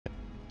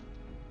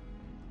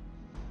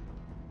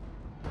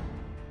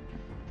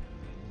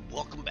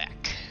welcome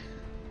back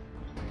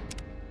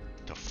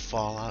to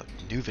Fallout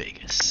New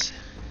Vegas.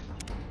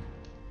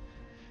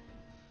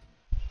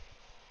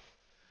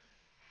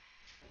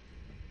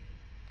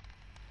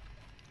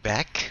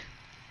 Back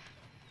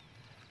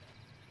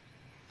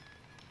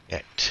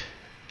at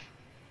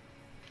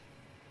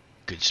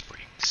Good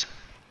Springs.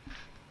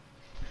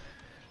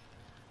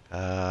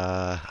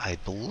 I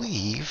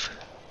believe,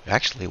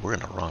 actually we're in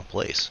the wrong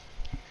place.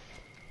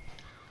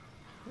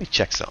 Let me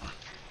check something.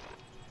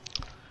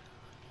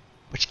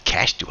 Which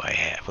cash do I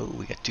have? Oh,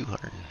 we got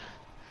 200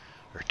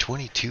 or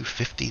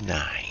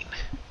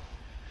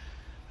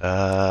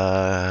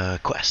 2259.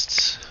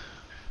 Quests.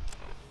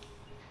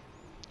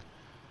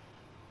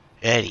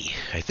 Eddie,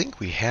 I think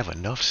we have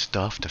enough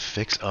stuff to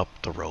fix up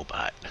the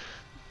robot.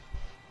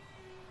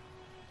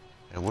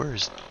 And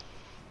where's...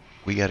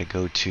 We gotta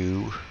go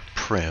to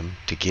Prim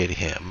to get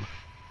him.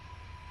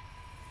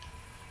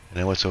 And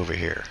then what's over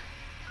here?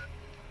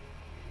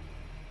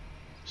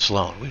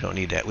 Sloan. We don't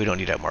need that. We don't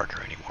need that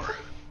marker anymore.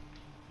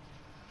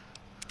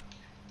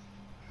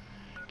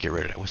 Get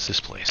rid of it. What's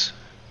this place?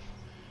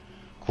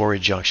 Quarry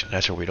Junction.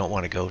 That's where we don't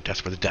want to go.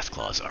 That's where the death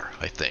claws are,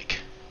 I think.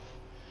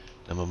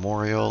 The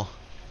memorial.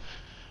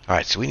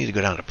 Alright, so we need to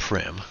go down to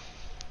Prim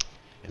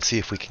and see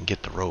if we can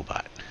get the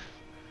robot.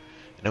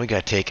 And then we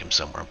gotta take him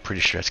somewhere. I'm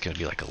pretty sure it's gonna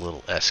be like a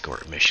little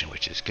escort mission,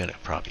 which is gonna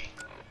probably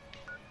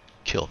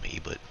kill me,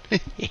 but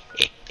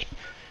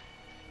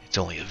it's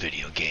only a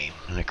video game.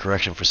 In a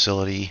correction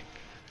facility.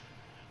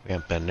 We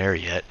haven't been there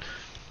yet.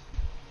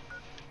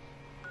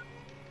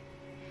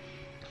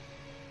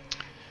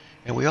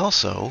 And we have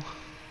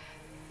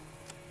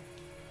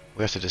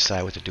to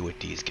decide what to do with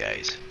these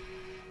guys.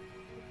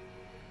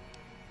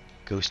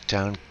 Ghost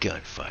Town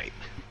gunfight.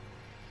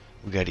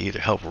 We got to either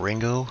help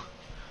Ringo,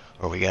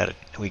 or we got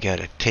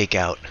to take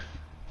out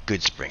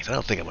Good Springs. I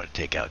don't think I'm going to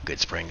take out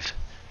Good Springs.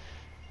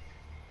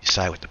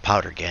 Decide with the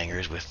powder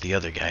gangers with the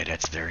other guy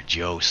that's there,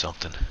 Joe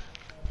something.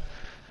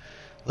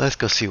 Let's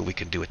go see what we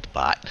can do with the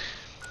bot.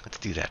 Let's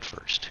do that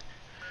first.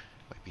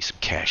 Might be some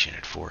cash in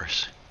it for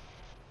us.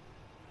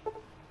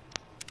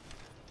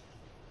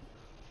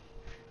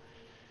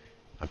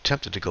 I'm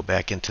tempted to go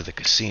back into the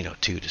casino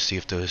too to see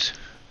if those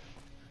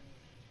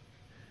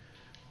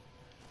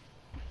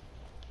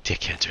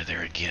dickheads are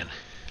there again.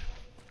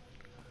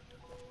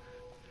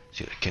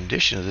 See, the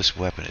condition of this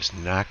weapon is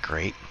not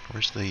great.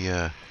 Where's the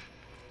let's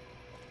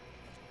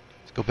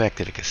go back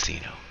to the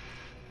casino.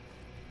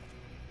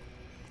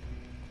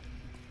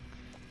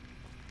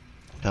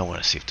 I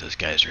want to see if those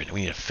guys are in.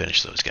 We need to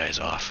finish those guys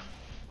off.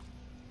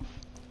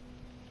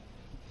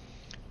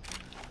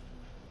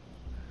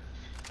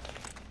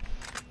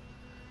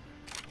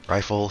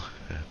 Rifle,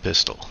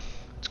 pistol.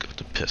 Let's go with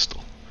the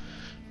pistol.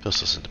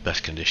 Pistol's in the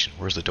best condition.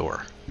 Where's the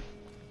door?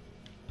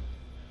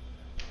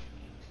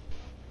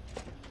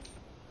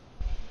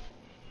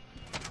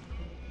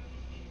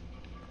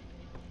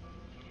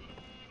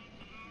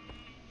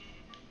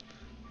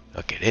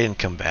 Okay, they didn't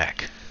come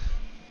back.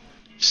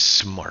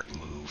 Smart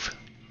move.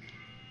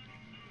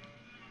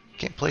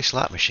 Can't play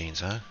slot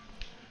machines, huh?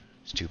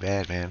 It's too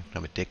bad, man.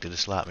 I'm addicted to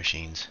slot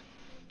machines.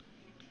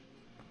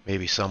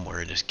 Maybe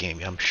somewhere in this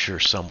game, I'm sure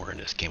somewhere in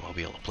this game I'll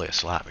be able to play a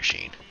slot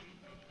machine.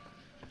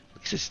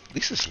 At least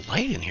it's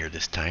light in here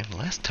this time. The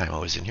last time I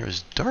was in here it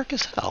was dark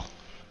as hell.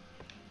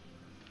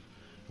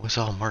 What's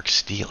all marked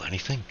steel?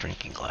 Anything?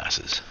 Drinking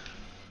glasses.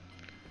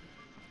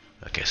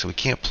 Okay, so we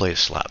can't play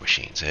slot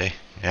machines, eh?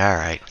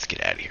 Alright, let's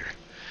get out of here.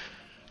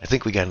 I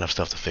think we got enough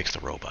stuff to fix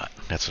the robot.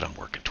 That's what I'm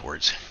working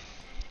towards.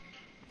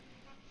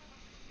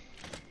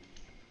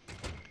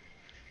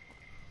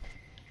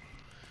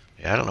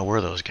 Yeah, I don't know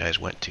where those guys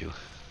went to.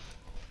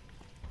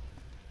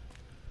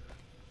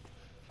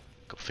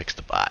 Go fix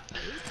the bot.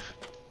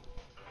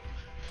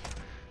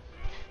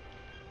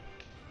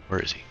 Where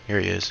is he? Here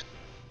he is.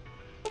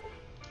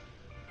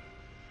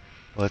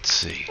 Let's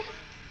see.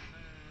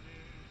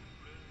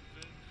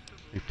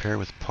 Repair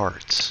with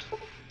parts.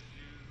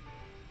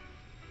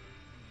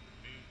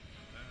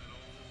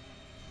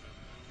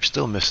 We're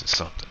still missing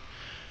something.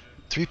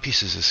 3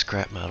 pieces of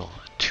scrap metal,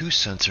 2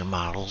 sensor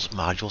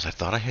modules. I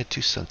thought I had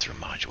 2 sensor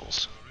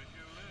modules.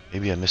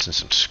 Maybe I'm missing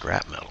some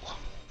scrap metal.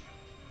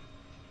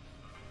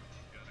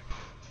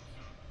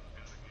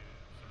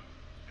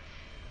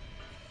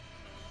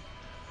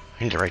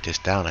 I need to write this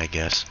down, I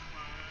guess.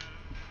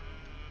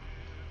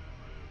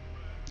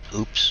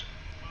 Oops.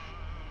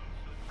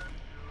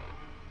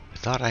 I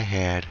thought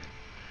I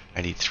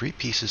need 3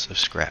 pieces of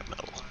scrap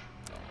metal.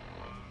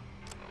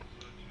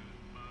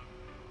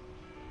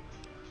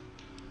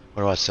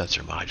 What about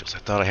sensor modules? I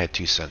thought I had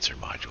 2 sensor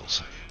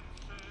modules.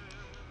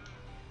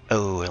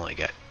 Oh, I only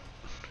got...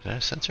 Is that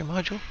a sensor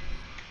module?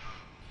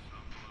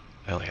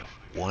 I only have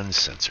 1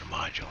 sensor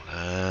module.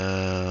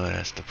 No,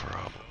 that's the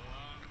problem.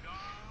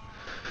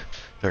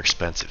 They're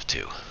expensive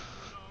too.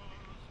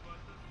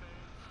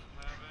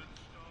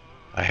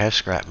 I have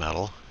scrap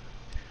metal.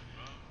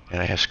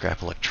 And I have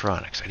scrap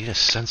electronics. I need a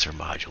sensor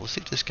module. Let's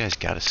see if this guy's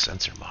got a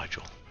sensor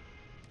module.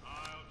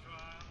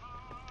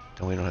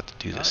 Then we don't have to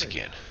do this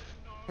again.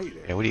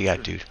 Yeah, what do you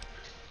got, dude?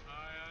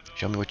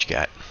 Show me what you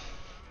got.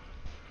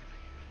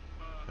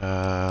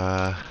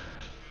 Uh,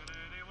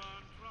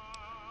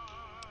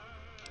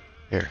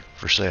 Here,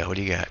 for sale. What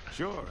do you got?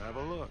 Sure, have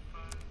a look.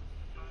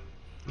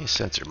 Give me a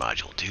sensor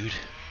module, dude.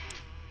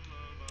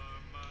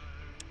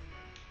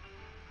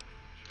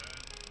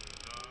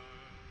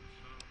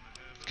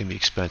 It's gonna be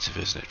expensive,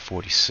 isn't it?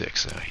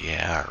 46.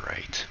 Yeah, all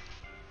right.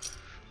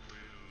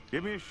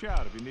 Give me a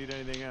shout if you need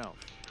anything else.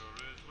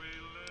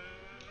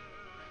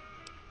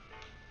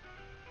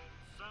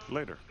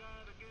 Later.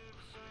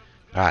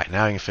 All right,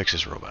 now I can fix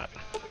this robot.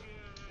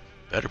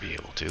 Better be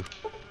able to.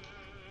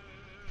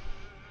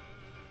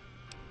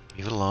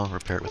 Leave it alone.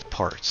 Repair it with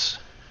parts.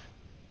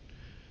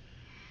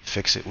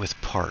 Fix it with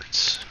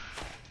parts.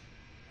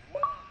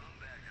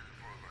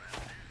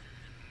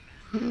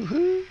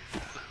 Woohoo!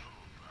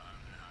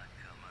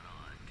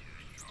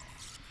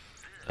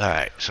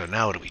 Alright, so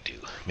now what do we do?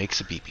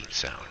 Makes a beeping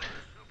sound.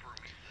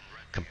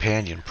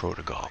 Companion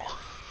protocol.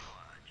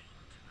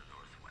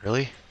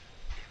 Really?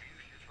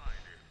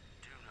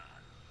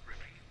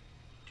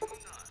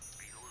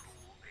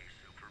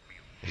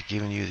 It's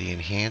giving you the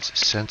enhanced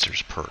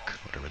sensors perk,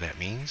 whatever that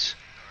means.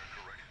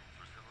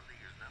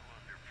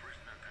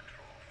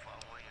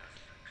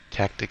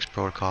 Tactics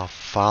protocol,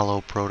 follow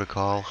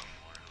protocol.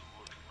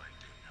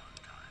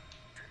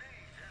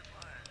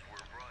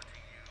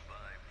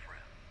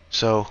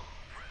 So,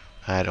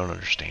 I don't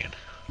understand.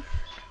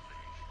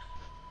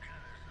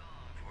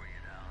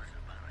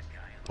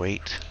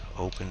 Wait,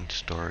 open,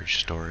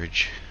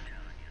 storage.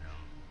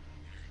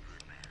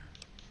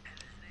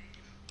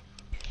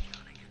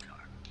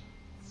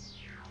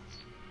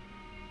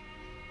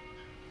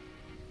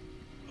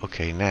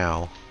 Okay,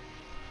 now,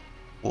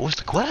 what was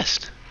the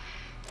quest?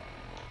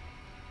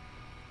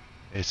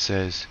 It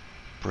says,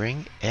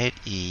 bring Ed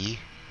E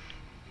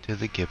to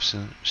the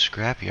Gibson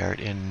Scrapyard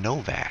in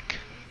Novac.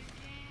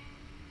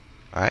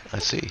 Alright,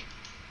 let's see.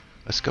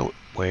 Let's go.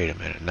 Wait a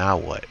minute, now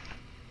what?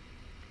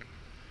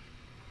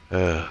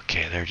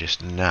 Okay, they're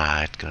just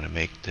not gonna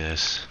make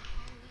this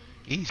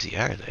easy,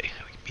 are they?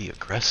 Be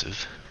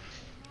aggressive.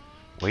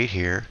 Wait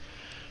here.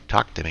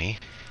 Talk to me.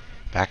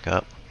 Back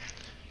up.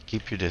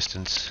 Keep your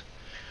distance.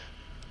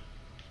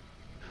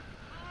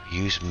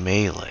 Use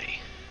melee.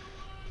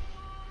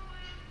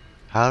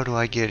 How do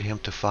I get him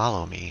to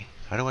follow me?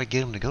 How do I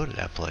get him to go to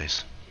that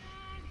place?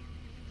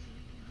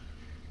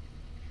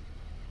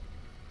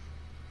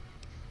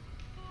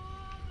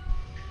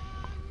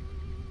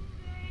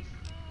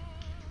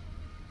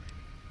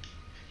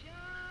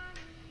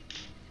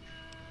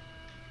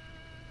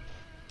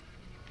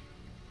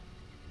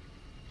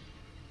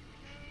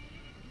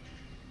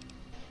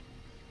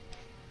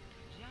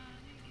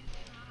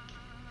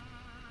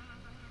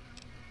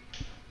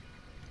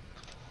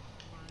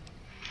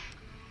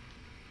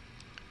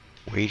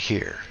 Wait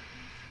here.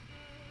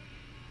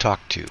 Talk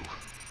to.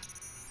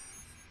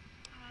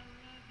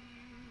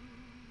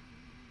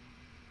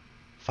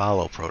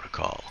 Follow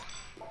protocol.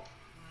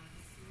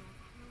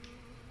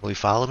 Will he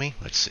follow me?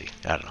 Let's see.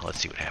 I don't know. Let's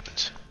see what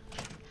happens.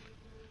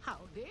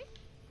 Howdy.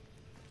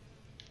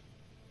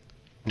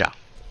 No,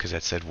 because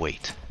that said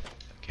wait.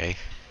 Okay.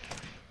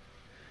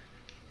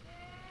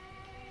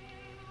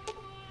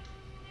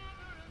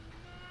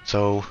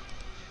 So,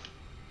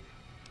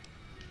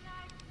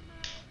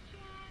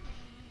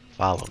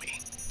 follow me.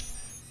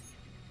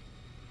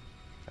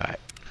 Alright.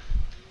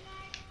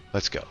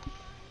 Let's go.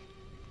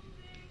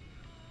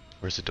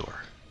 Where's the door?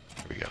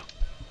 Here we go.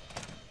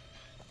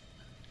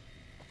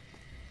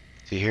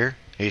 Is he here?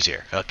 He's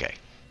here. Okay.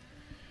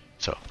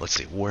 So, let's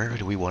see. Where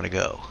do we want to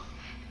go?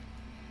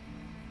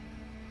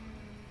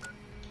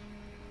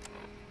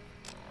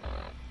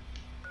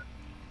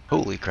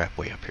 Holy crap,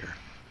 way up here.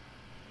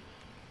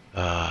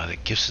 The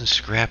Gibson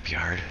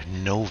Scrapyard,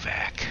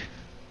 Novac.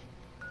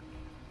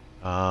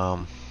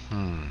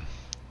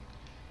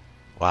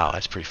 Wow,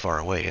 that's pretty far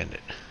away, isn't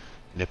it?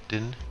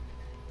 Nipton.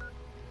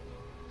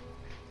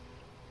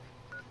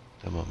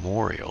 The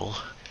Memorial.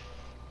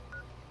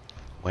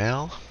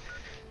 Well,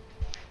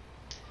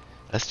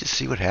 let's just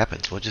see what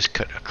happens. We'll just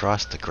cut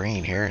across the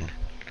green here and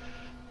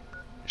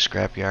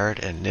Scrapyard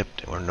and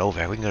Nipton, or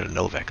Novac. We can go to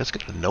Novac. Let's go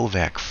to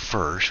Novac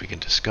first. We can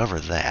discover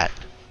that.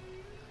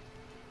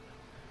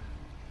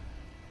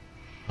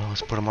 Well,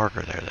 let's put a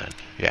marker there then.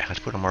 Yeah, let's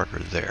put a marker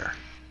there.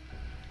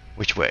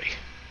 Which way?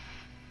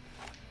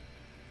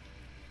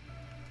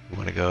 We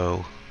want to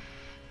go...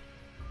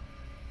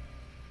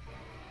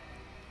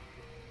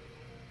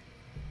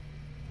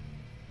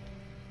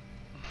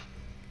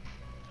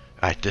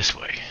 Alright, this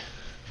way.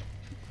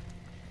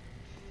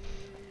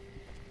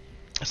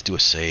 Let's do a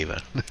save.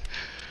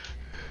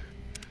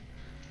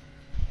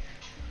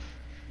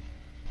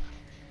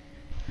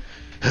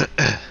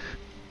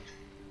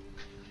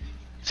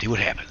 See what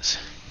happens.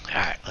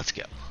 Alright, let's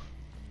go.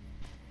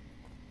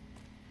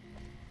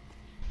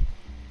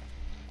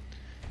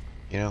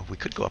 You know, we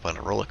could go up on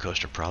a roller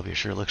coaster probably. It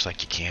sure looks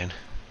like you can.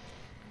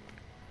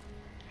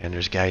 And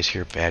there's guys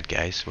here, bad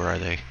guys. Where are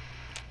they?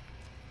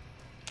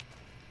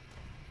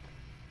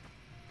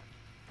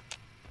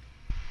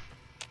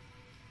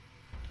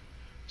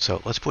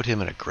 So let's put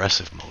him in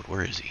aggressive mode.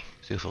 Where is he?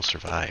 See if he'll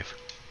survive.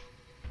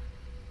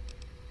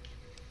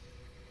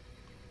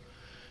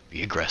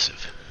 Be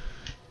aggressive.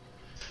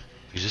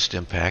 Use a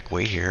stim pack.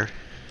 Wait here.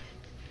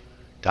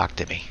 Dock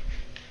to me.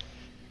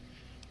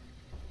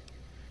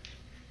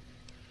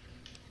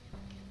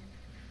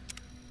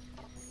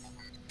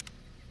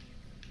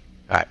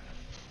 Alright.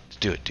 Let's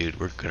do it, dude.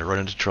 We're gonna run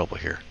into trouble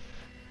here.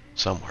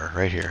 Somewhere.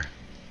 Right here.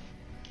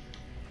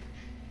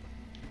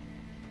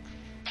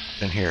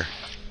 In here.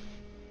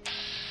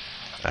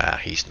 Ah,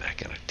 he's not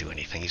gonna do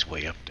anything. He's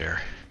way up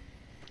there.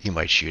 He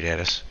might shoot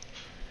at us.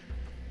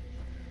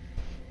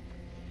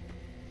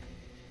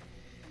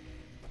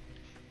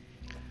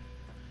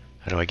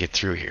 How do I get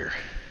through here?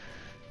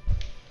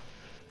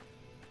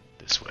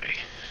 This way.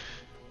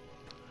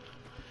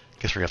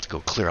 Guess we're gonna have to go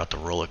clear out the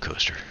roller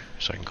coaster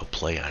so I can go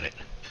play on it.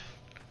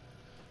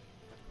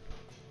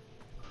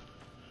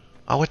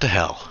 Oh, what the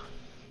hell?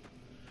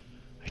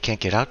 I can't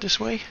get out this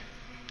way?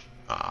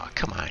 Aw, oh,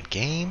 come on,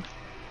 game.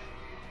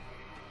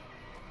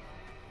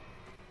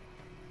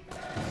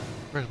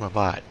 Where's my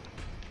bot?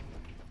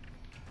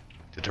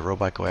 Did the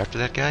robot go after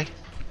that guy?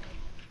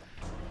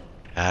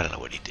 I don't know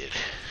what he did.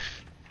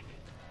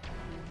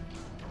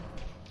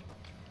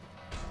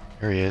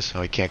 There he is.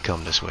 Oh, he can't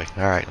come this way.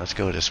 Alright, let's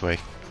go this way.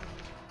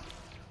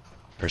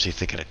 Or is he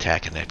thinking of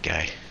attacking that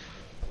guy?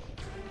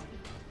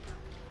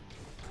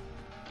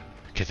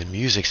 Okay, the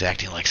music's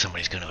acting like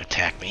somebody's going to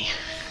attack me.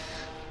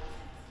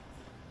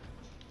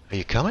 Are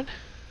you coming?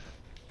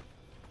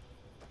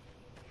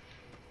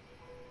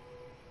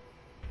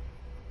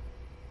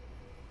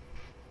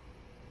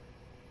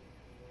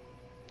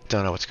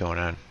 Don't know what's going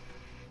on.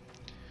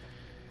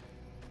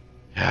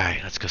 Alright,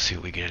 let's go see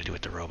what we gotta do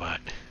with the robot.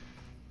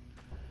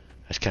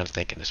 I was kind of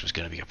thinking this was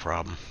going to be a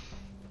problem.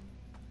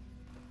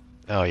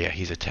 Oh yeah,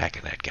 he's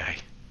attacking that guy.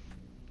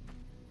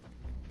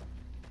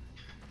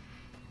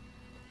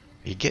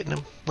 Are you getting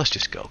him? Let's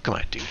just go. Come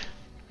on, dude.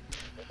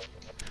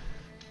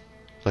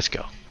 Let's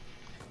go.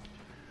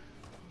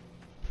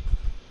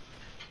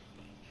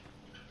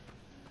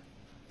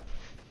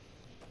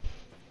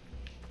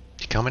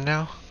 You coming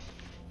now?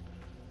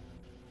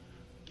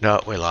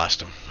 No, we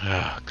lost him.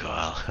 Oh,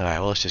 God. Alright,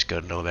 well, let's just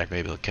go to Novac.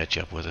 Maybe he'll catch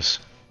up with us.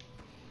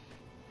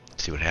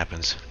 See what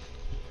happens.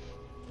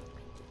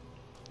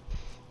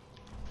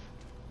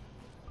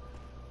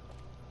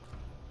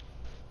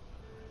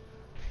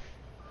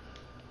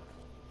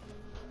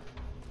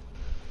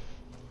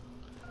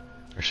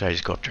 Or should I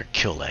just go up there and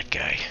kill that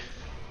guy?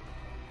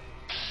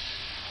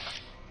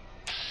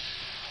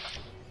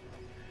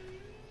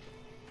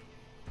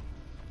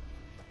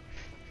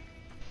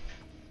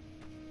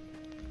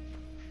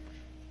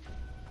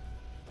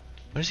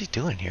 What is he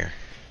doing here?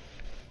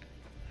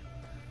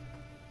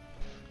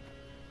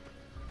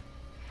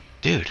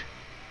 Dude,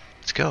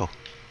 let's go.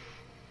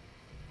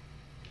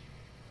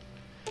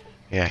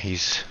 Yeah,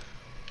 he's...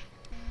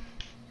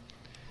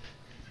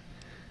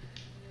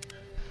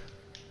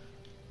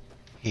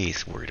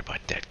 He's worried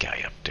about that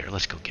guy up there.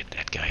 Let's go get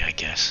that guy, I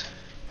guess.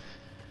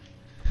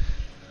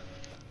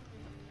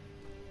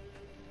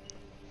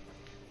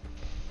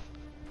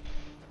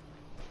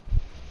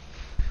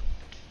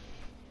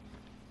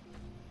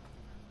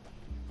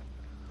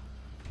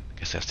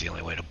 Guess that's the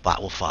only way the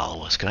bot will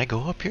follow us. Can I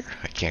go up here?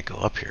 I can't go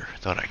up here. I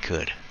thought I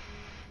could.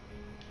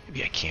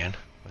 Maybe I can.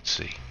 Let's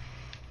see.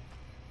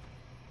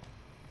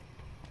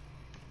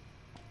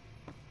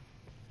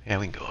 Yeah,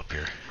 we can go up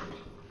here.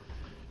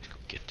 Let's go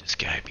get this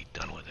guy and be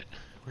done with it.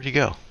 Where'd he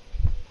go?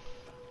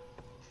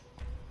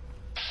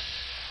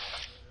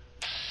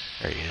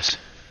 There he is.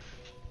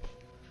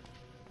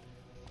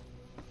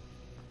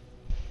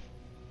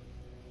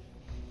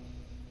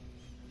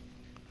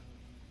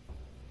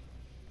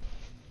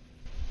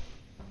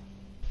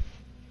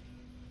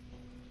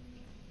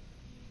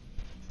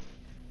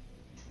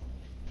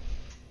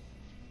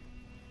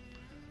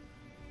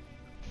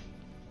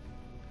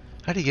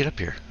 How did he get up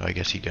here? Oh, I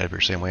guess he got up here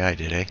the same way I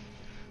did, eh?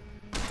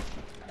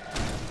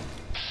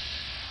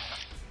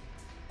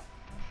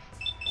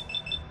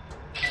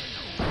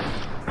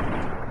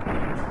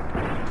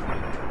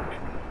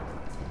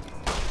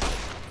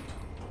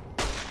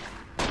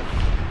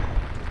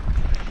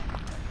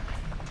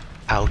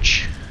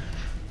 Ouch.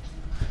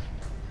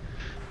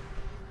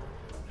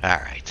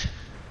 Alright.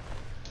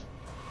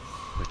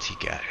 What's he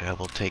got?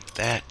 We'll take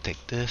that,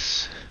 take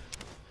this.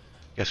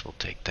 Guess we'll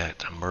take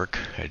that. A Merc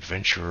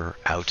Adventurer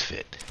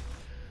outfit.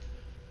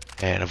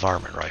 And a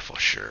varmint rifle,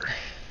 sure.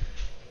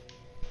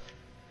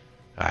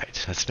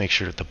 Alright, let's make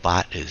sure that the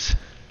bot is...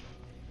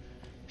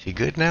 Is he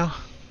good now?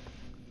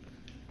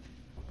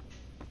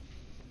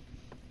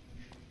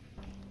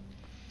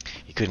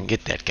 He couldn't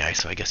get that guy,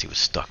 so I guess he was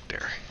stuck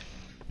there.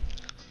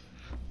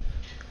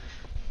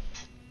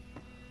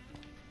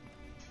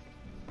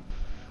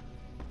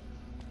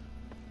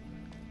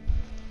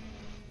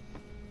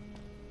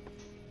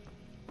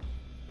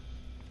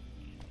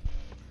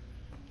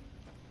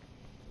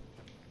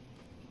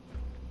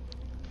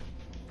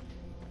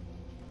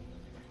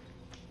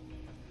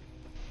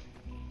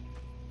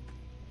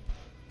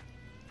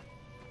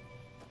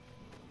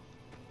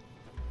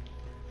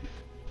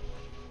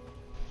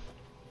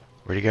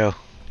 Where'd he go?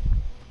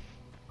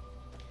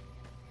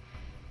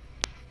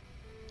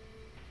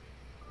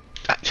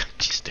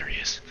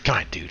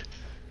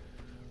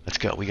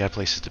 go. We got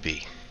places to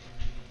be.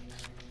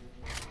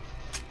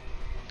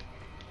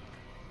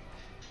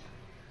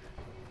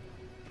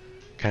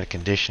 What kind of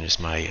condition is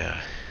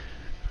my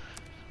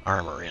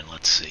armor in?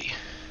 Let's see.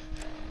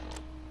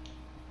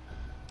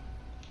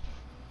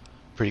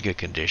 Pretty good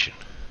condition.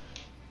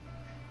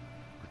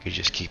 We could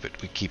just keep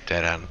it. We keep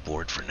that on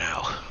board for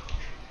now.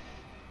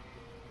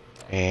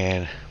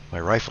 And my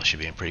rifle should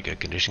be in pretty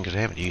good condition because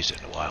I haven't used it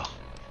in a while.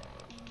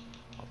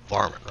 A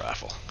varmint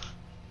rifle.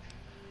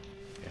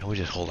 Yeah, we'll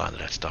just hold on to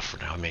that stuff for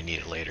now. I may need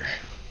it later.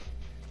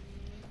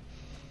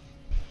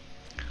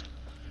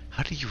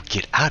 How do you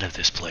get out of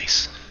this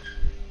place?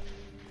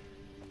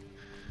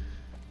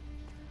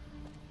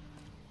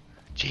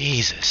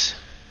 Jesus.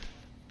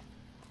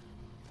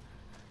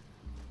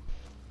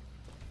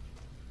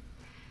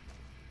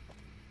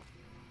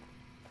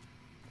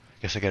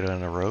 Guess I got it on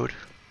the road.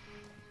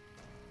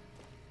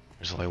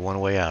 There's only one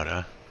way out,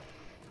 huh?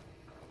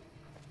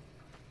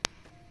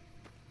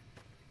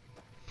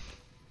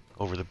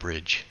 Over the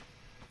bridge.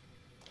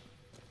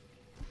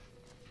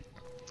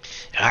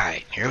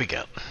 Alright, here we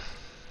go.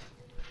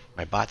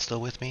 My bot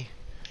still with me?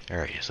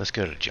 There he is. Let's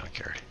go to the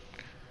junkyard.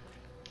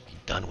 Be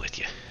done with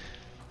you.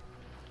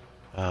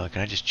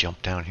 Can I just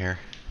jump down here?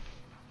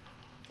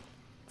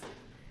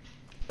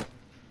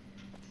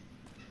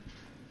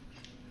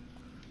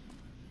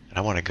 And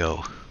I want to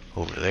go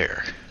over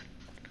there.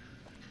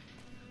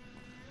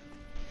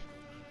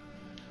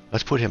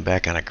 Let's put him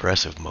back on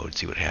aggressive mode,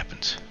 see what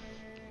happens.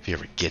 If he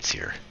ever gets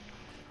here.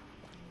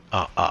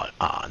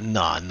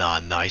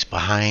 Nah, he's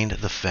behind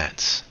the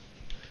fence.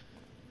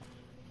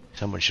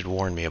 Someone should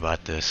warn me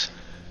about this.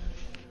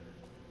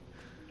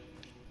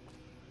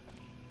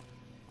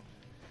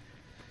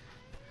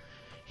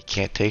 He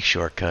can't take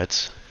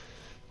shortcuts.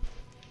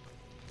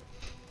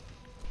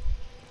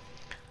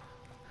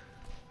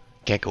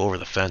 Can't go over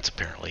the fence,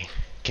 apparently.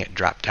 Can't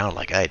drop down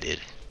like I did.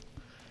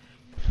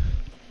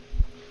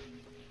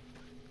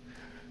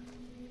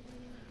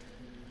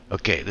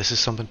 Okay, this is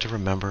something to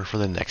remember for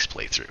the next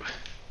playthrough.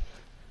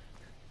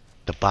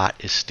 The bot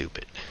is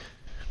stupid.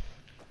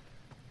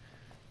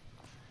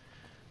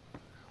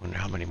 Wonder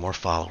how many more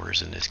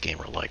followers in this game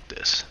are like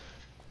this.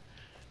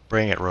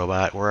 Bring it,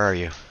 robot. Where are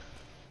you? Is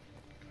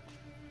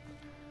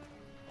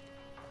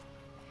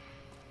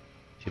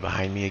he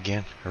behind me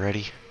again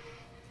already?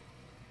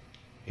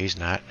 He's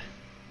not.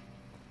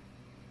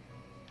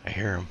 I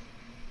hear him.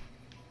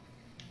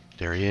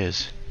 There he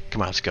is.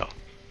 Come on, let's go.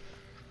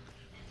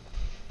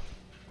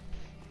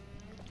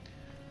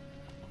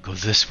 Go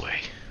this way,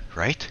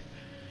 right?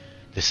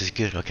 This is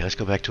good. Okay, let's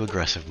go back to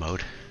aggressive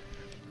mode.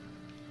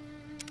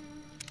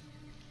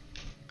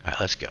 Alright,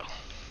 let's go.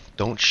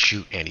 Don't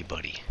shoot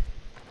anybody.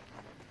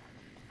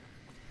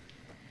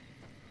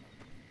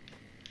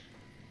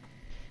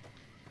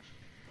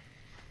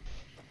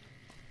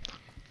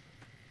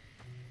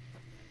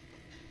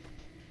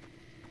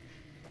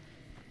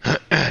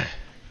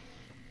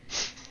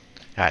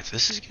 Alright, so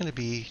this is going to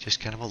be just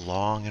kind of a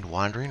long and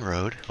wandering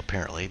road,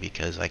 apparently,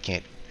 because I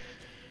can't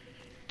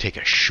take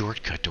a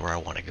shortcut to where I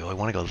want to go. I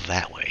want to go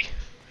that way.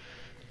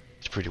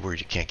 It's pretty weird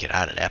you can't get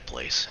out of that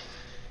place.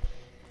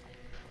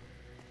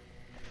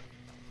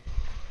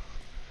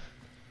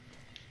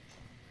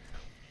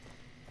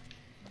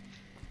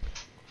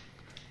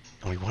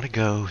 And we want to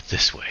go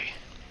this way.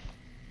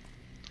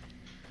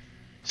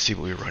 See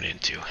what we run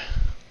into.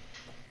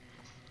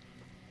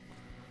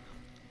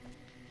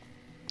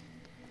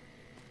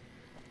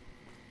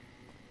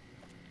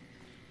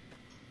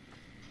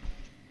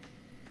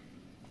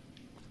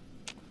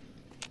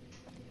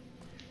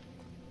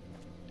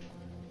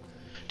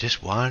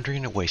 Just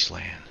wandering a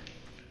wasteland.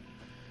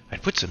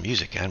 I'd put some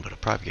music on, but I'll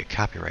probably get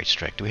copyright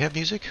strike. Do we have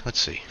music? Let's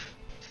see.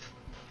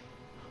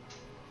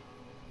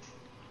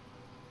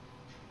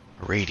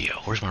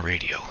 Radio. Where's my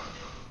radio?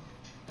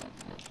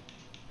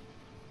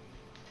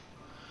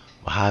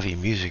 Mojave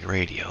Music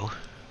Radio.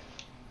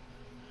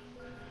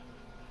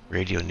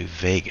 Radio New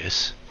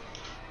Vegas.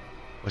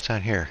 What's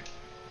on here?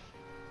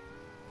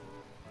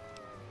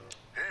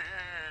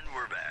 And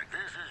we're back.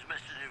 This is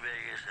Mr. New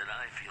Vegas, and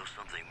I feel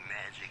something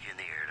magic in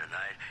the air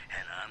tonight,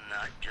 and I'm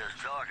not just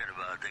talking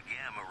about the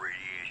gamma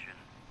radiation.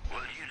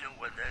 Well, you know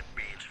what that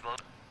means,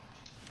 folks.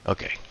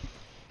 Okay,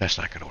 that's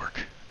not going to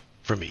work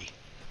for me.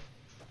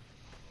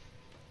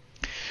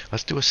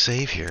 Let's do a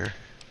save here.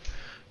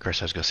 Of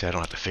course, I was going to say I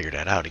don't have to figure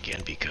that out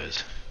again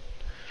because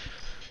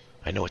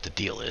I know what the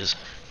deal is.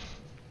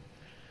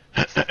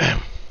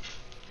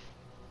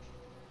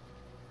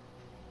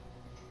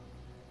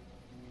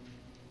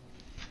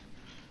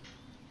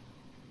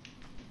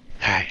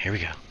 Alright, here we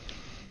go.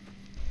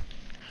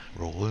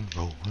 Rolling,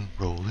 rolling,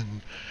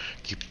 rolling.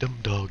 Keep them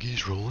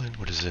doggies rolling.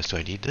 What is this? Do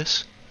I need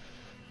this?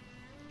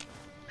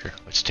 Sure,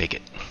 let's take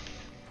it.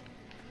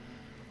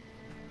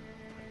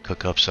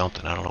 Cook up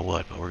something. I don't know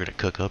what, but we're going to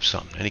cook up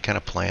something. Any kind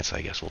of plants,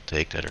 I guess, we'll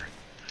take that are...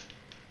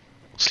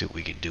 We'll see what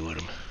we can do with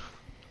them.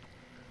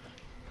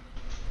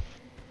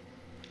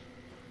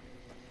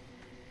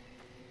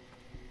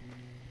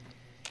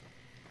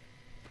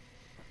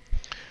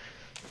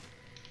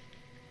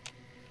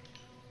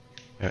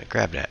 Alright,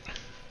 grab that.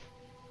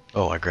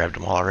 Oh, I grabbed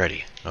them all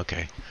already.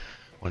 Okay.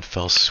 One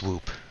fell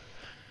swoop.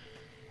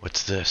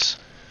 What's this?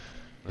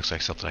 Looks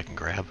like something I can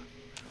grab.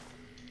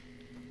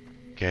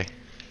 Okay.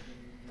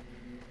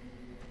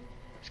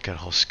 It's got a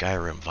whole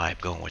Skyrim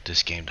vibe going with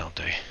this game, don't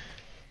they?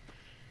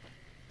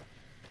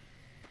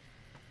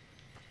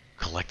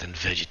 Collecting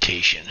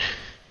vegetation.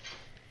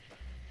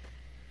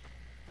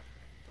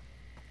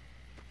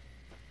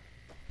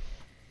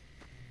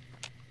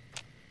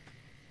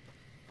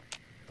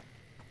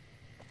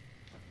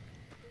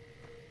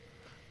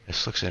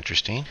 This looks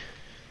interesting.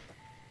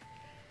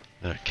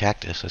 Another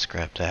cactus, let's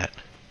grab that.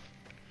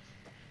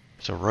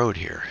 There's a road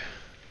here.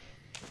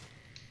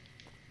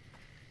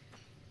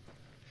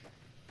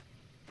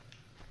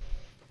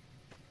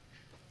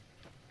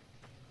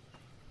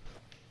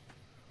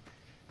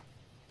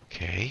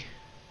 Okay.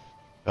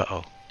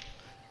 Uh-oh.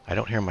 I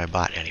don't hear my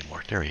bot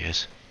anymore. There he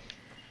is.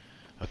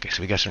 Okay,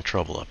 so we got some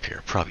trouble up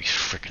here. Probably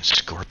frickin'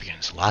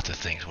 scorpions. Lots of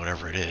things,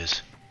 whatever it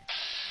is.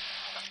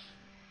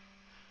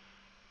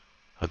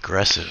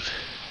 Aggressive.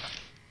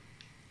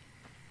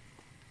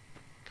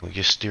 Can we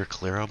just steer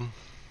clear of him?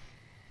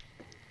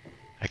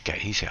 That guy,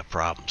 he's got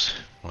problems.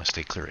 I want to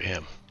stay clear of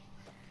him.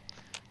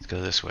 Let's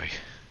go this way.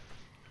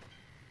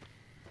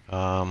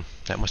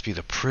 That must be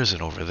the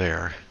prison over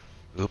there.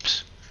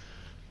 Oops.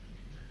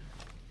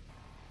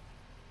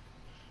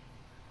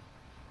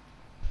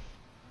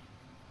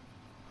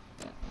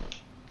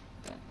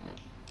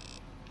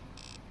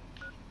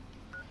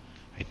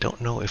 I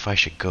don't know if I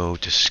should go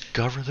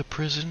discover the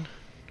prison.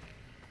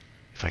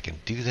 If I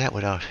can do that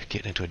without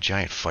getting into a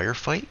giant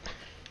firefight.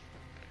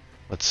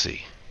 Let's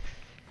see.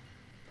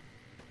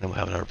 Then we'll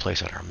have another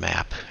place on our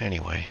map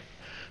anyway.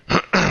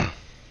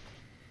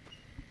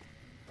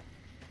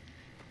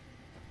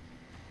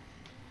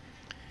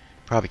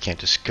 Probably can't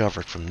discover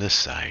it from this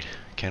side,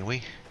 can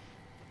we?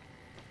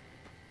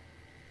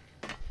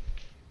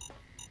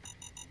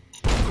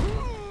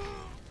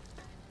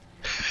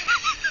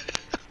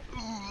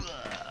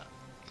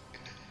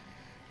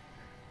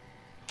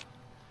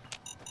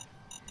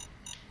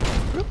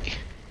 Really?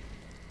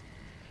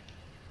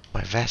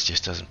 My VATS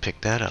just doesn't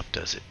pick that up,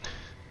 does it?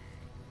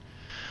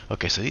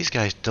 Okay, so these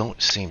guys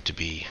don't seem to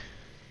be...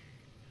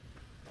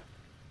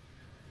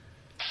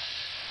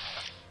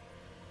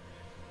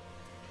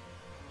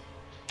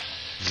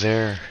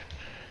 They're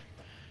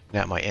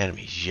not my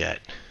enemies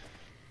yet.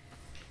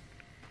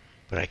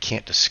 But I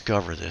can't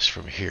discover this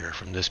from here,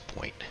 from this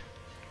point.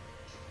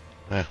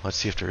 Let's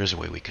see if there is a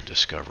way we can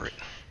discover it.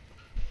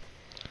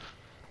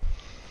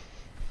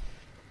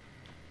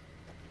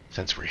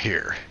 Since we're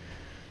here.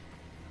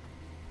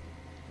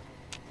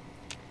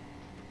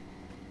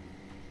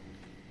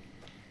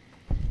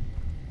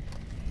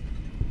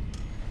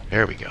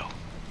 There we go.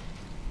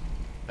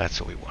 That's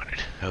what we wanted.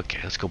 Okay,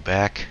 let's go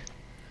back.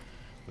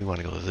 We want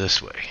to go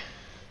this way.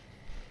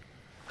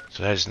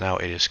 So that is now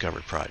a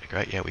discovered project,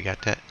 right? Yeah, we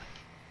got that?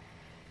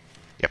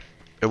 Yep,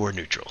 we're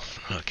neutral.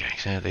 Okay,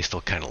 so they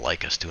still kind of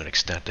like us to an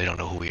extent. They don't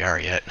know who we are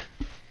yet.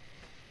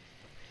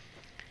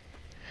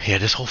 Yeah,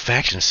 this whole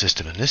faction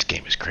system in this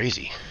game is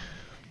crazy.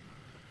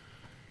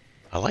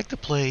 I like to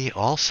play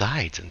all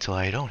sides until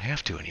I don't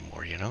have to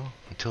anymore, you know?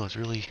 Until it's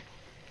really...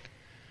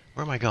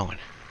 Where am I going?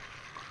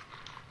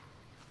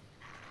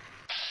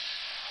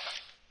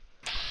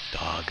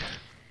 Dog.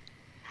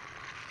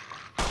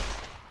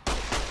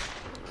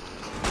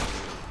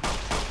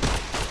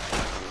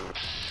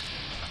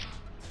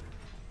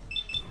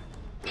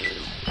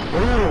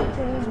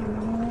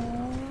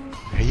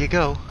 There you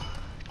go.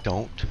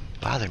 Don't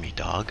bother me,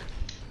 dog.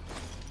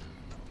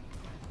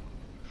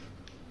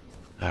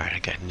 Alright, I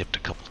got nipped a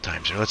couple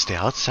times. Let's stay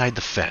outside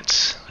the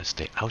fence. Let's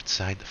stay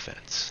outside the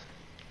fence.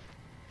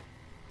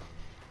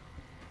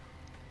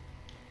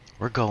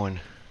 We're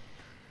going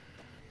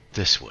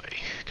this way.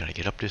 Can I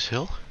get up this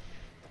hill?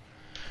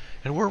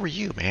 And where were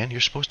you, man?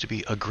 You're supposed to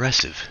be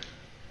aggressive.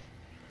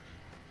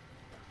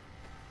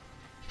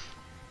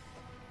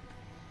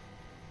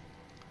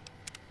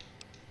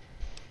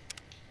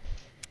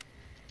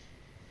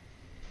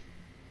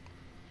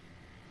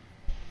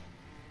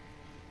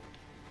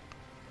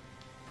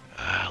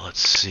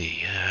 Let's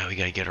see. We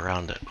gotta get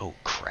around the... Oh,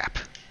 crap.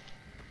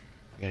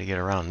 We gotta get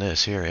around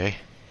this here, eh?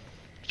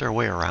 Is there a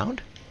way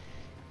around?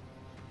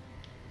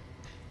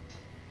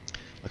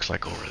 Looks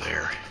like over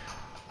there.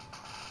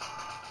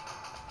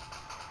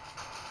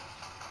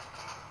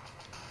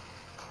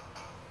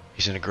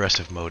 He's in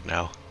aggressive mode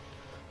now.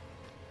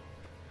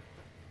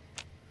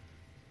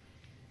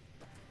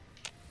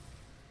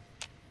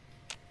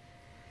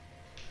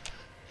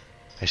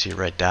 I see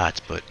red dots,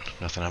 but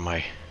nothing on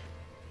my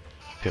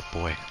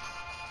Pip-Boy.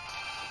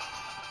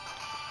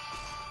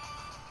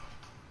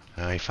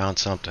 He found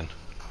something.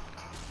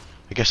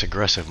 I guess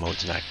aggressive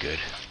mode's not good.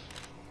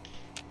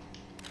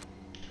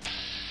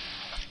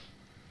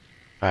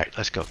 Alright,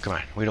 let's go. Come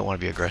on. We don't want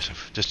to be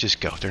aggressive.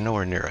 Just go. They're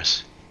nowhere near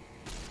us.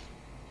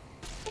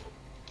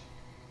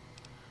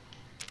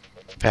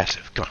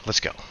 Passive. Come on,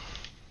 let's go.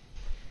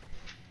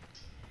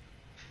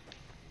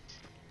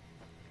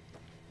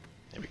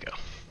 There we go.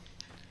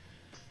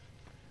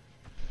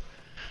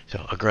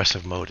 So,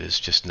 aggressive mode is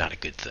just not a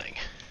good thing.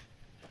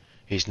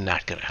 He's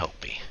not going to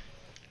help me.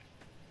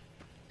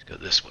 Let's go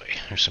this way.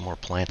 There's some more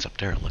plants up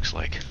there, it looks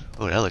like.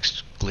 Oh, that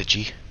looks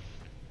glitchy.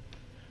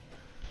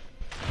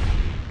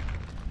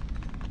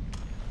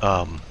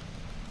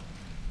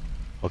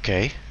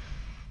 Okay.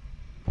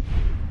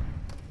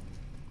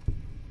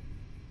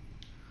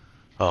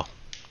 Oh,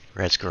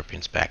 red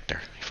scorpion's back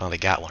there. He finally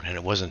got one, and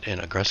it wasn't in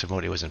aggressive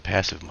mode, it was in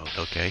passive mode.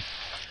 Okay.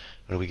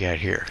 What do we got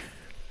here?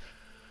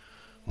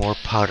 More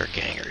powder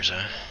gangers,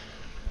 huh?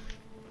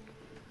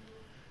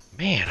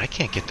 Man, I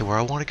can't get to where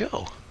I want to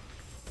go.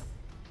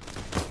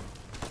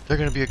 They're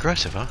going to be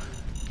aggressive, huh?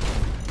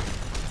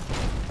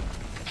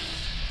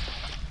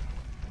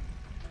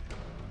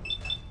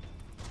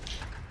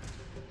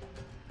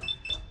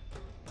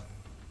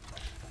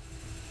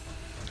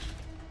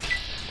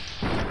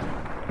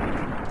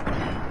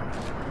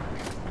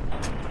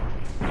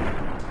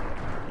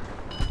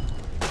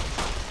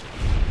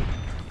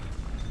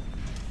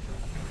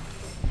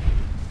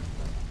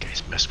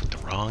 Guys messed with the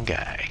wrong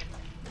guy.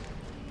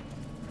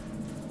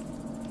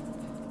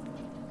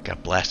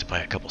 Got blasted by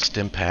a couple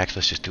stim packs.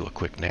 Let's just do a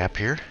quick nap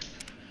here.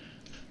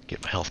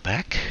 Get my health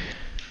back.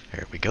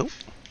 There we go.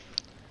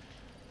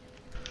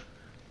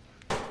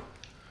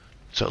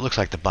 So it looks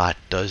like the bot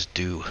does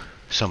do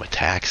some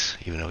attacks,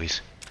 even though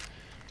he's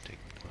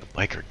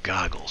biker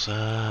goggles.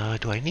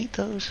 Do I need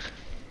those?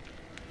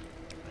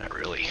 Not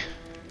really.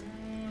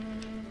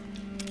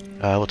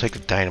 We'll take the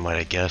dynamite,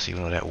 I guess,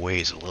 even though that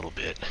weighs a little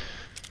bit.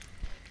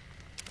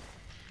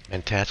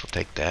 Mentats will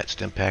take that.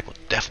 Stimpack will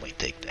definitely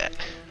take that.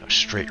 A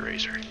straight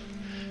razor.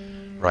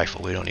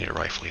 Rifle, we don't need a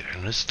rifle either.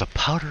 And this is the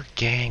Powder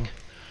Gang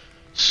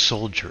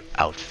soldier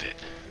outfit.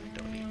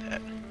 Don't need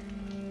that.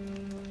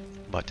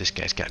 But this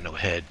guy's got no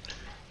head.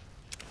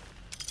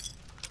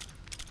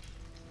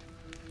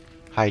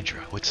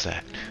 Hydra, what's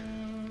that?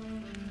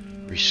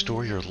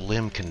 Restore your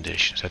limb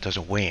conditions. That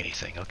doesn't weigh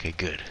anything. Okay,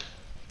 good.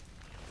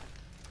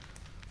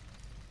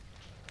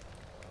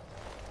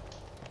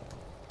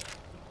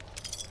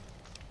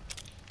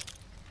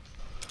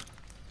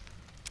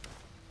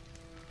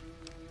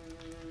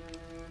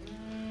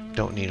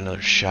 Don't need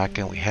another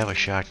shotgun. We have a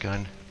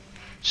shotgun.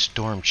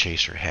 Storm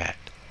chaser hat.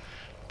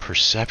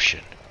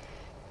 Perception.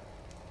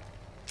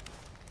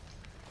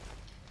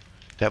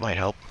 That might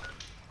help.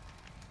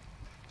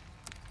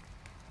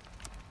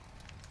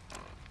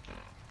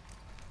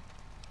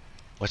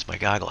 What's my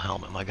goggle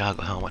helmet? My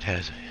goggle helmet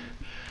has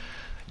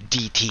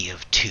DT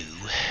of 2.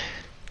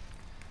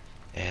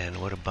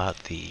 And what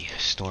about the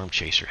storm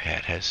chaser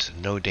hat? Has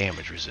no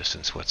damage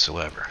resistance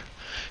whatsoever.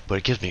 But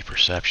it gives me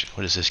perception.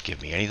 What does this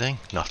give me? Anything?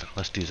 Nothing.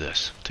 Let's do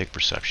this. Take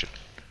perception.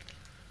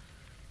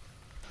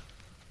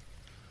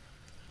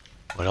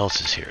 What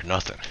else is here?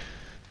 Nothing.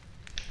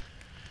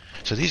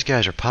 So these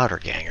guys are powder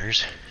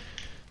gangers.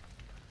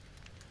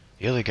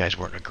 The other guys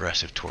weren't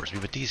aggressive towards me,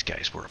 but these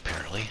guys were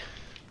apparently.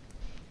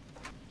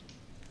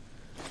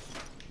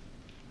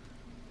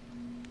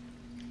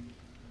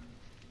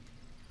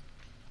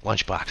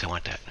 Lunchbox, I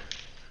want that.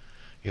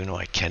 Even though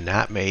I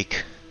cannot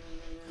make...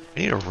 I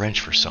need a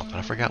wrench for something.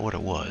 I forgot what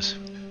it was.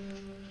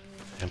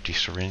 Empty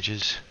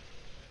syringes.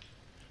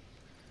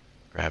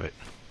 Grab it.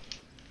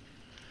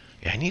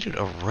 Yeah, I needed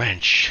a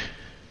wrench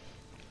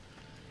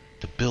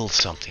to build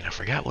something. I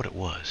forgot what it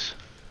was.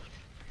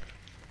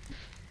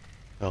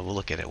 Oh, we'll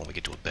look at it when we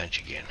get to a bench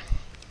again.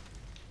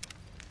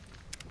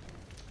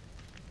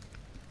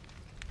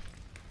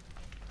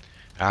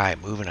 Alright,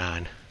 moving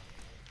on.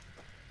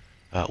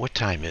 What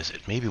time is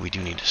it? Maybe we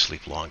do need to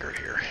sleep longer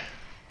here.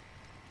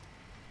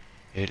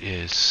 It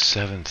is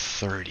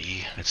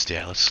 7:30.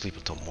 Let's sleep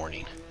until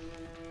morning.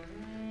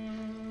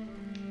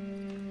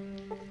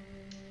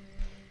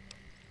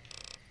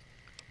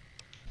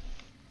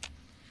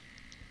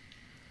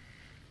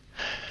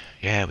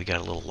 Yeah, we got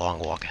a little long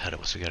walk ahead of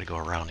us. We got to go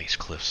around these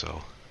cliffs,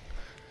 so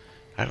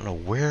I don't know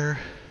where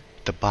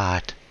the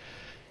bot.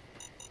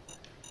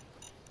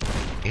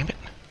 Damn it.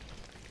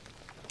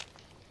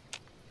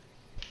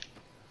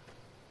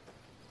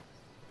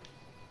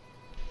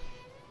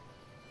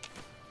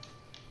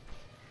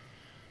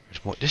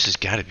 This has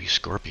got to be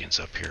scorpions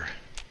up here.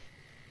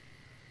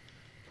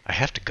 I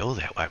have to go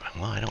that way.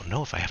 Well, I don't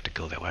know if I have to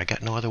go that way. I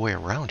got no other way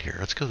around here.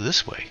 Let's go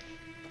this way.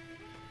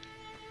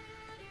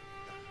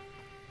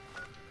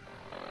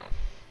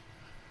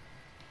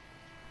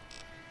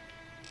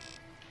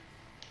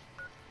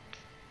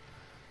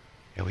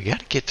 Yeah, we got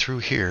to get through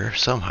here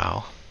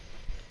somehow.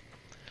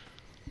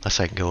 Unless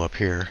I can go up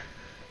here.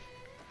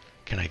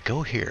 Can I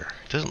go here?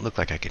 It doesn't look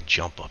like I can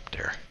jump up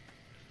there.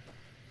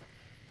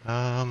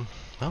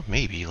 Well,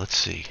 maybe. Let's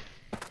see.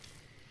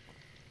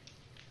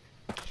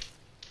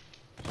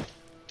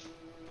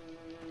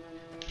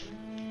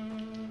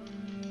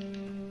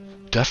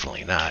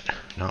 Definitely not.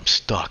 No, I'm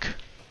stuck.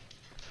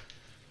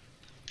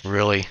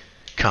 Really?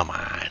 Come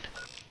on.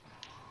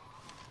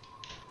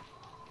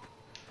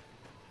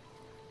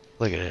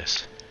 Look at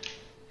this.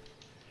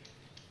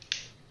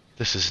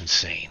 This is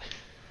insane.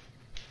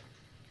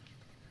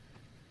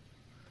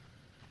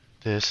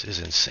 This is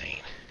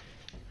insane.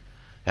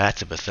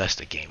 That's a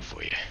Bethesda game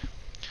for you.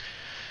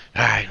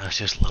 Alright, let's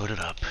just load it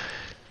up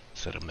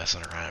instead of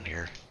messing around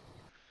here.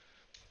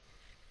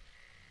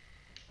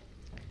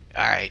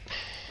 Alright.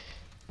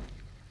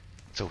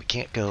 So we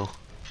can't go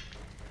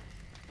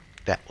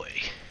that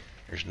way.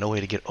 There's no way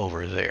to get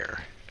over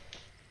there.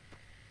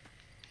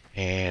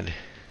 And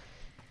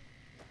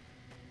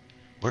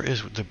where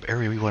is the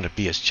area we want to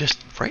be? It's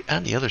just right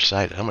on the other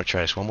side. I'm going to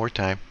try this one more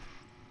time.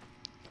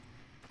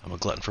 I'm a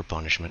glutton for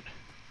punishment.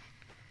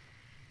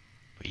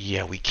 But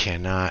yeah, we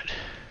cannot.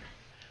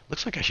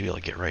 Looks like I should be able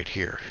to get right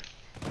here.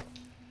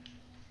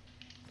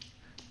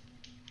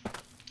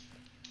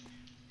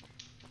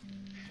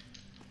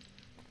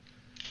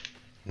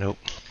 Nope.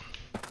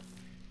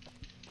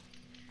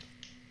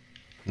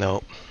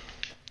 Nope.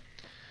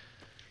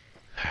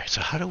 Alright,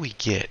 so how do we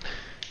get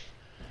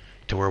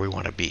to where we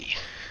want to be?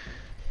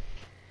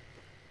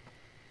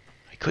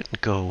 I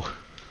couldn't go...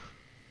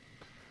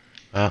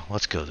 Well,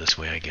 let's go this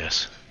way, I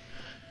guess.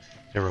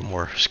 There were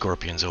more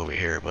scorpions over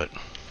here, but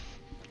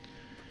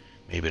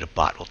maybe the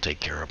bot will take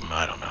care of them.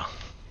 I don't know.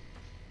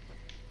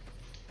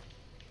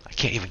 I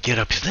can't even get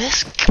up to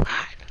this. God,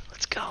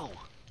 let's go.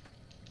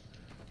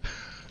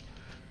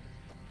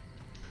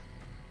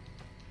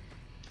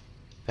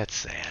 That's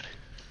sad.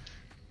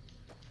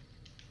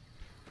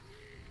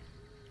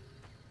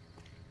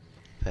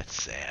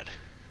 That's sad.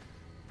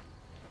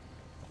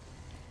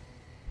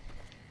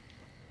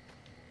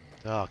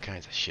 All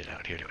kinds of shit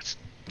out here that's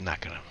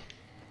not gonna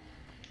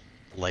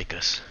like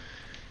us.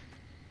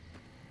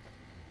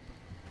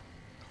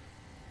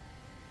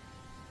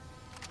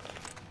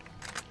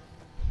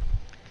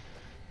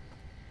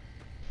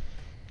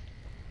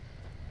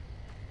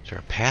 Is there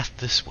a path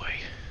this way?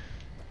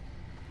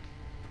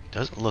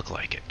 Doesn't look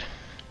like it.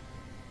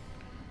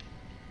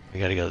 We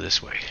gotta go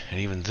this way. And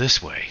even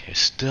this way is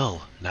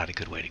still not a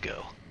good way to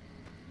go.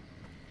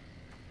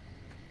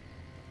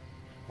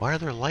 Why are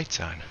there lights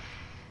on?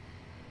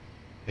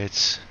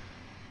 It's...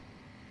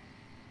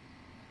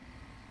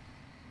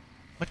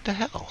 What the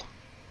hell?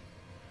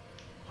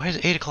 Why is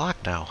it 8 o'clock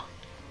now?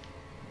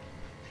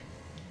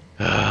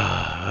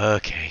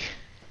 Okay.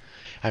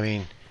 I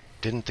mean,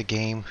 didn't the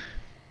game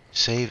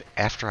save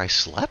after I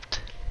slept?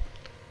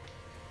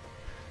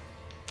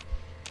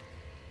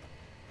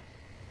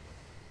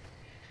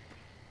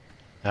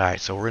 Alright,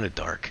 so we're in the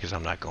dark because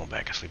I'm not going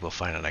back to sleep. We'll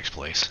find the next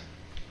place.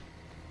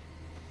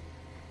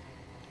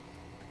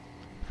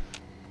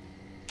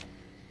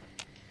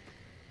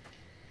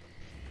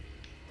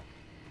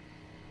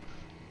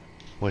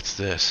 What's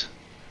this?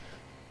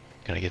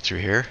 Can I get through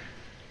here?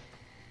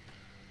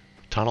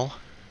 Tunnel?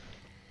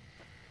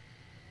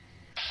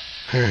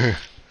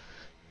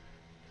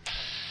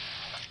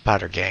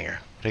 Powder ganger.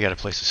 They got a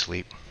place to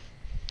sleep.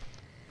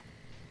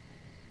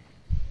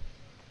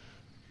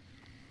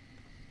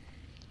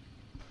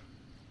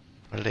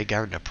 What, are they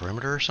guarding a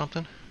perimeter or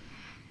something?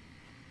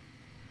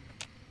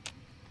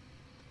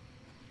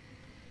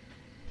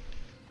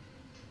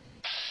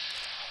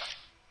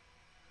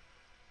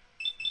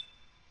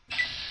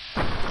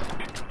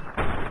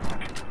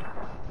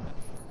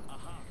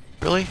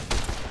 Really?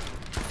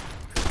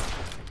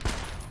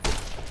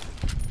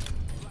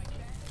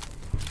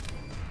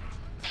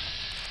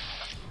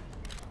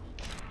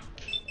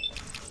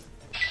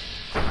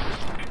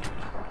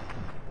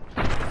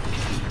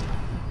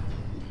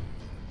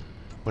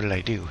 What did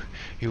I do?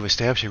 You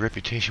established a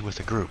reputation with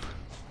the group.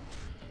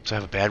 So I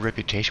have a bad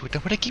reputation with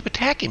them? But they keep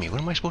attacking me. What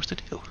am I supposed to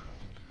do?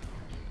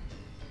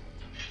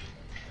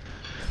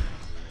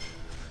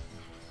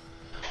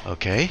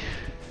 Okay.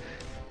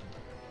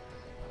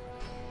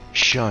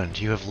 Shunned.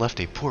 You have left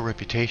a poor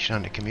reputation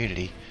on the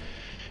community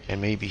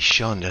and may be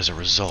shunned as a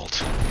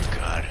result. Oh,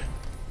 God.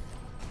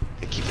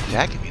 They keep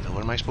attacking me, though.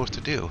 What am I supposed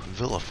to do?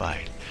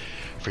 Vilified.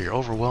 For your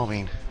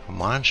overwhelming,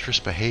 monstrous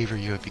behavior,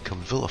 you have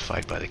become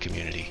vilified by the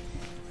community.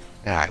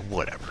 Alright,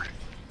 whatever.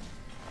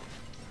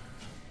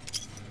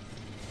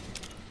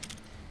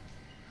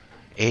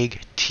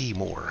 Egg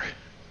Timor.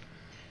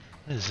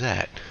 What is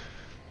that?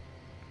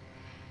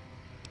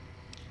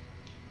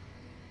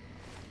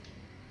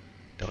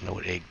 Don't know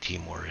what Egg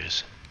Timor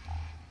is.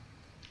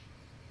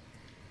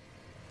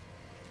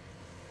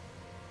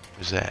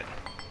 What is that?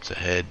 It's a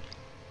head.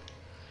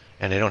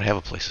 And they don't have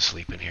a place to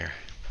sleep in here.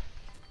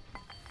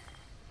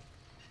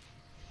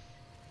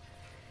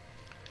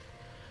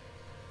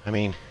 I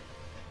mean,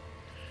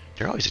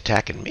 they're always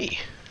attacking me.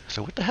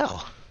 So what the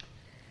hell?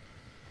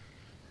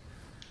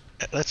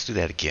 Let's do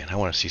that again. I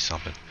want to see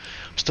something.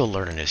 I'm still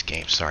learning this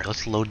game. Sorry.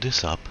 Let's load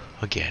this up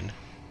again.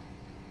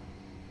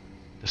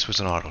 This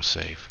was an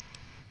autosave.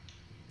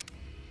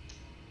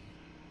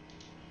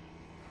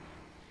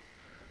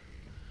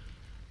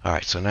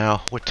 Alright, so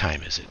now, what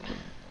time is it?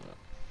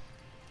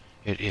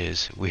 It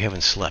is, we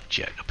haven't slept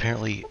yet.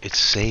 Apparently, it's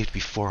saved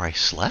before I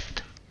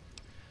slept?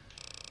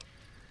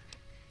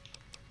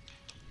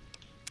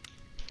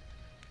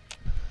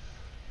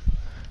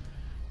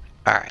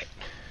 Alright,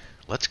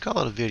 let's call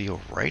it a video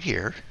right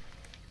here.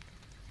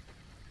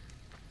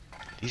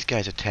 These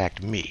guys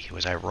attacked me.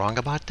 Was I wrong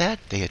about that?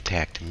 They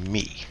attacked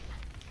me.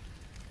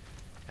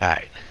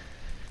 Alright.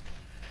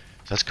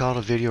 So let's call it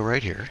a video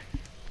right here.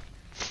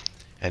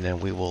 and then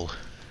we will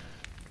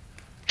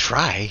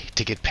try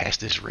to get past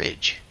this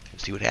ridge and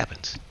see what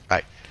happens.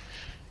 Alright,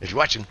 if you're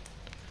watching,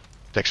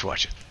 thanks for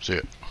watching. See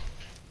ya.